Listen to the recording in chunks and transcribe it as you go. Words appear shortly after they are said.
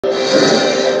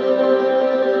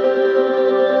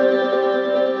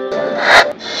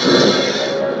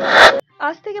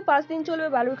থেকে 5 দিন চলবে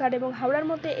বালুরঘাট এবং হাওড়ার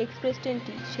মধ্যে এক্সপ্রেস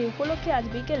ট্রেনটি। সেই উপলক্ষে আজ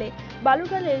বিকেলে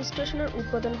বালুরঘাট রেল স্টেশনের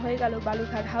উদ্বোধন হয়ে গেল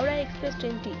বালুরঘাট হাওড়া এক্সপ্রেস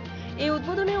ট্রেনটি। এই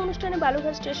উদ্বোধনী অনুষ্ঠানে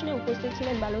বালুরঘাট স্টেশনে উপস্থিত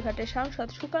ছিলেন বালুরঘাটের সাংসদ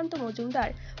সুকান্ত মজুমদার,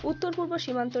 উত্তর পূর্ব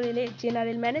সীমান্ত রেলের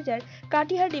জেনারেল ম্যানেজার,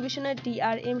 কাটিহার ডিভিশনের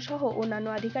ডিআরএম সহ অন্যান্য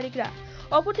আধিকারিকরা।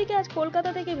 অপরদিকে আজ কলকাতা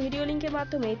থেকে ভিডিও লিঙ্কের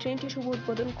মাধ্যমে ট্রেনটি শুভ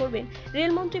উদ্বোধন করবেন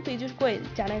রেলমন্ত্রী পীযূষ গোয়েল।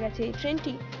 জানা গেছে, এই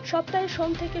ট্রেনটি সপ্তাহে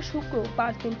সোম থেকে শুক্র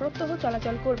 5 দিন প্রত্যহ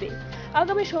চলাচল করবে।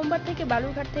 আগামী সোমবার থেকে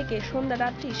বালুরঘাট থেকে সন্ধ্যা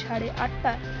রাত্রি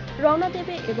 8:30 রওনা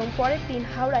দেবে এবং পরের দিন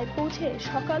হাওড়ায় পৌঁছে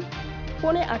সকাল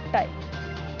 8:45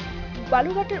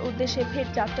 বালুরঘাটের উদ্দেশ্যে ফের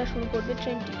যাত্রা শুরু করবে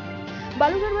ট্রেনটি।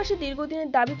 বালুরঘাটবাসী দীর্ঘদিনের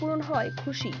দাবি পূরণ হওয়ায়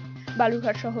খুশি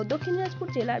বালুরঘাট সহ দক্ষিণ দিনাজপুর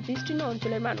জেলার বিস্তীর্ণ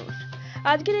অঞ্চলের মানুষ।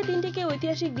 আজকের এই দিনটিকে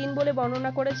ঐতিহাসিক দিন বলে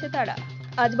বর্ণনা করেছে তারা।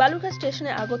 আজ বালুরঘাট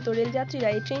স্টেশনে আগত রেলযাত্রীরা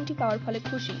এই ট্রেনটি পাওয়ার ফলে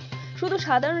খুশি। শুধু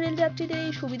সাধারণ রেলযাত্রীদের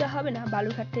এই সুবিধা হবে না,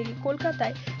 বালুরঘাট থেকে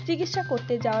কলকাতায় চিকিৎসা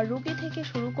করতে যাওয়া রোগী থেকে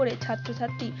শুরু করে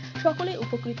ছাত্রছাত্রী সকলেই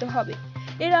উপকৃত হবে।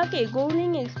 এর আগে গৌরিং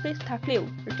এক্সপ্রেস থাকলেও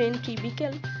ট্রেনটি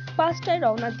বিকেল 5টায়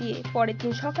রওনা দিয়ে পরের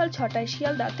দিন সকাল 6টায়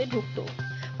শিয়ালদাতে ঢুকত,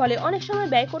 ফলে অনেক সময়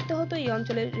ব্যয় করতে হতো এই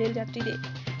অঞ্চলের রেলযাত্রীদের।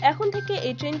 এখন থেকে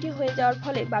এই ট্রেনটি হয়ে যাওয়ার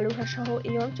ফলে বালুরঘাট সহ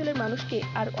এই অঞ্চলের মানুষকে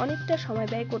আর অনেকটা সময়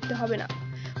ব্যয় করতে হবে না।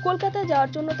 কলকাতায় যাওয়ার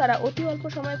জন্য তারা অতি অল্প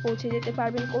সময়ে পৌঁছে যেতে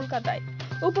পারবেন কলকাতায়।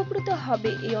 উপকৃত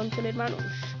হবে এই অঞ্চলের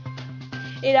মানুষ।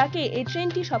 এর আগে এই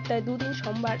ট্রেনটি সপ্তাহে 2 দিন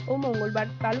সোমবার ও মঙ্গলবার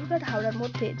বালুরঘাট হাওড়ার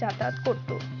মধ্যে যাতায়াত করত।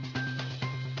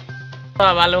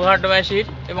 বালুরঘাটবাসীর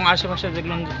এবং আশেপাশে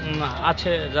যেগুলো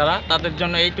আছে যারা, তাদের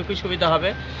জন্য এইটুকুই সুবিধা হবে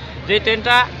যে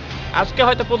ট্রেনটা আজকে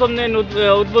হয়তো প্রথম দিন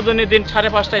উদ্বোধনী দিন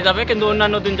 5:30টায় যাবে, কিন্তু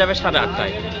অন্যান্য দিন যাবে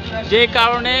 8:30টায়। যে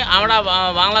কারণে আমরা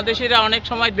বাংলাদেশিরা অনেক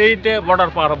সময় দেরিতে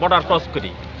বর্ডার ক্রস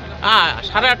করি।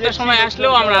 8:30টার সময়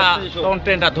আসলেও আমরা তখন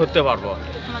ট্রেনটা ধরতে পারবো।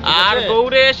 আর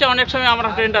দৌড়ে এসে অনেক সময় আমরা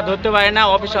ট্রেনটা ধরতে পারি না,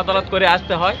 অফিস আদালত করে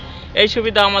আসতে হয়। এই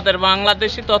সুবিধা আমাদের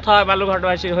বাংলাদেশি তথা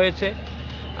বালুরঘাটবাসীর হয়েছে।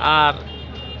 আর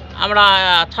আমরা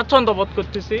স্বাচ্ছন্দ্য বোধ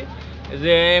করতেছি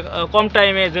যে কম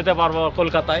টাইমে যেতে পারবো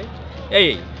কলকাতায়।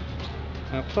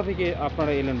 কোথা থেকে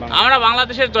আপনারা এলেন? আমরা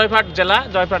বাংলাদেশের জয়পুরহাট জেলা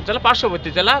পার্শ্ববর্তী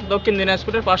জেলা, দক্ষিণ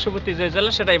দিনাজপুরের পার্শ্ববর্তী যে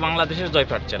জেলা সেটাই বাংলাদেশের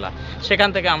জয়পুরহাট জেলা। সেখান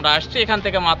থেকে আমরা আসছি। এখান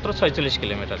থেকে মাত্র 46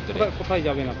 কিলোমিটার দূরে। কোথায়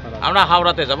যাবেন আপনারা? আমরা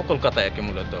হাওড়াতে যাব, কলকাতায় আর কি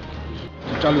মূলত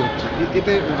চালু হচ্ছে।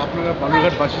 এতে আপনারা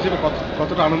বালুরঘাটবাসী হিসেবে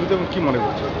কতটা আনন্দিত এবং কি মনে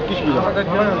করছেন? কি সুবিধা? আমাদের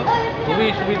জন্য খুবই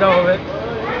সুবিধা হবে,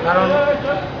 কারণ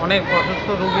অনেক অসুস্থ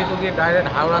রুগী ডাইরেক্ট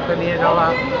হাওড়াতে নিয়ে যাওয়া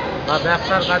বা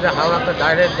ব্যবসার কাজে হাওড়াতে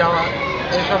ডাইরেক্ট যাওয়া,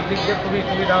 এইসব দিক দিয়ে খুবই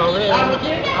সুবিধা হবে এবং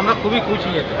আমরা খুবই খুশি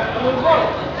এতে।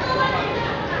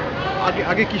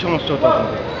 আগে কি সমস্যা হতো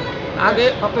আপনাদের? আগে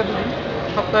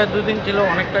সপ্তাহে 2 দিন ছিল,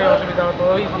 অনেকটাই অসুবিধা হতো।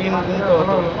 ওই দিন গুনতে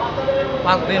হতো,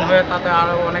 5 দিন হয়ে তাতে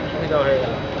আরও অনেক সুবিধা হয়ে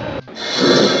গেল।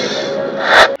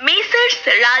 মেসার্স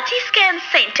রাজি স্ক্যান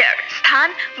সেন্টার, স্থান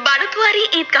বারোদুয়ারি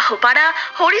ঈদগাহপাড়া,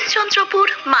 হরিশ্চন্দ্রপুর,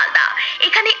 মালদা।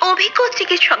 এখানে অভিজ্ঞ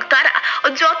চিকিৎসক দ্বারা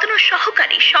যত্ন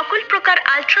সহকারে সকল প্রকার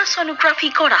আলট্রাসোনোগ্রাফি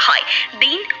করা হয়।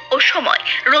 দিন ও সময়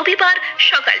রবিবার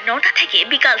সকাল 9টা থেকে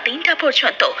বিকাল 3টা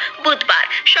পর্যন্ত, বুধবার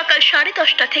সকাল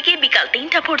 10:30 থেকে বিকাল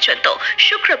 3টা পর্যন্ত,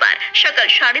 শুক্রবার সকাল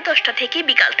 10:30 থেকে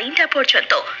বিকাল 3টা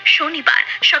পর্যন্ত, শনিবার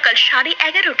সকাল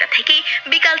 11:30 থেকে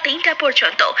বিকাল 3টা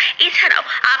পর্যন্ত। এছাড়াও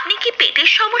আপনি কি পেটের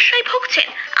সমস্যায় ভুগছেন?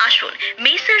 আসুন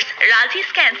মেসার্স রাজি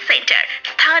স্ক্যান সেন্টার,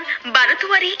 স্থান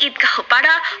বারোদুয়ারি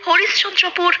ঈদগাহপাড়া,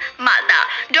 হরিশ্চন্দ্রপুর, মালদা।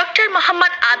 ডক্টর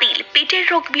মোহাম্মদ আদিল, পেটের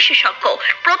রোগ বিশেষজ্ঞ,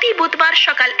 প্রতি বুধবার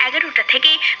সকাল 11টা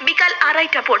থেকে বিকাল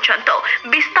 2:30 পর্যন্ত।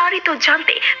 বিস্তারিত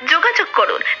জানতে যোগাযোগ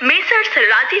করুন মেসার্স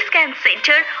রাজি স্ক্যান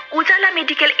সেন্টার, উজালা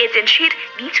মেডিকেল এজেন্সির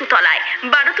নিচুতলায়,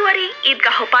 বারোদুয়ারি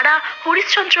ঈদগাহপাড়া,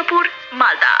 হরিশ্চন্দ্রপুর,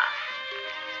 মালদা।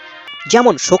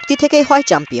 যেমন শক্তি থেকেই হয়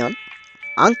চ্যাম্পিয়ন,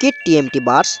 আঙ্কিত টিএমটি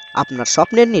বার্স আপনার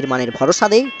স্বপ্নের নির্মাণের ভরসা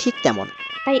দেয় ঠিক তেমন।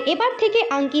 তাই এবার থেকে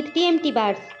अंकित टीएमटी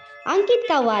बार्स, अंकित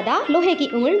का वादा लोहे की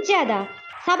उम्र ज्यादा।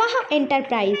 साबाहा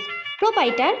एंटरप्राइज,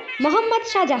 प्रोपाइटर मोहम्मद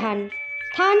शाहजहान,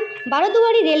 স্থান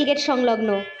বারোদুয়ারি রেলগেট সংলগ্ন।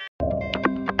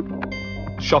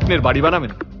 স্বপ্নের বাড়ি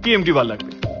বানাবেন? টিএমটি বার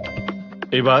লাগবে।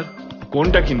 এবার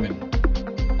কোনটা কিনবেন?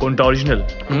 কোনটা অরিজিনাল,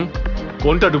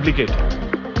 কোনটা ডুপ্লিকেট?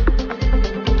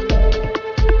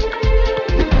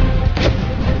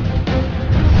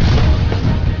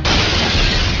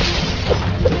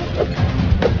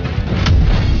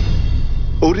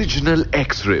 অরিজিনাল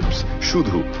এক্স রিবস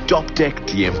শুধু টপটেক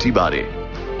টিএমটি বারে।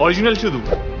 অরিজিনাল শুধু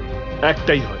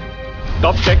একটাই হয়,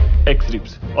 টপটেক এক্স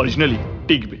রিবস, অরিজিনালি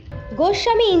টিকবে।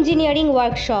 গোস্বামী ইঞ্জিনিয়ারিং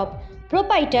ওয়ার্কশপ,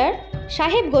 প্রোপাইটার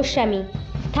সাহেব গোস্বামী,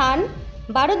 স্থান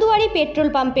বারোদুয়ারি পেট্রোল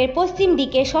পাম্পের পশ্চিম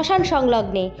দিকে শ্মশান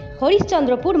সংলগ্নে,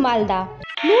 হরিশ্চন্দ্রপুর, মালদা।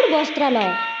 নূর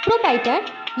বস্ত্রালয়, প্রোপাইটার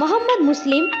মোহাম্মদ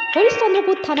মুসলিম,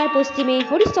 হরিশ্চন্দ্রপুর থানার পশ্চিমে,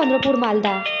 হরিশ্চন্দ্রপুর,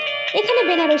 মালদা। এখানে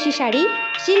বেনারসি শাড়ি,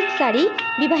 সিল্ক শাড়ি,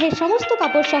 বিবাহের সমস্ত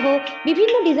কাপড় সহ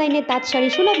বিভিন্ন ডিজাইনের তাঁত শাড়ি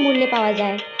সুলভ মূল্যে পাওয়া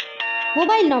যায়।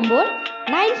 মোবাইল নম্বর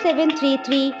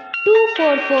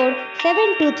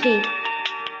 9733244723।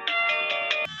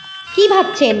 কি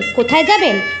ভাবছেন কোথায়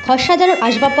যাবেন ঘর সাজানোর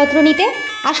আসবাবপত্র নিতে?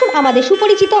 আসুন আমাদের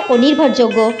সুপরিচিত ও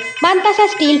নির্ভরযোগ্য মান্তাসা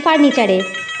স্টিল ফার্নিচারে।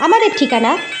 আমাদের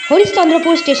ঠিকানা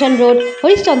হরিশ্চন্দ্রপুর স্টেশন রোড,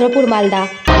 হরিশ্চন্দ্রপুর, মালদা।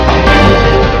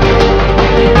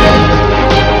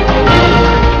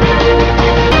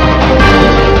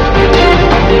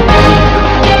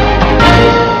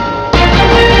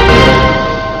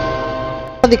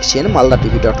 দেখছেন মালদা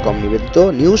টিভি.com নিবেদিত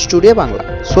নিউজ টুডে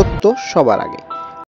বাংলা, সত্য সবার আগে।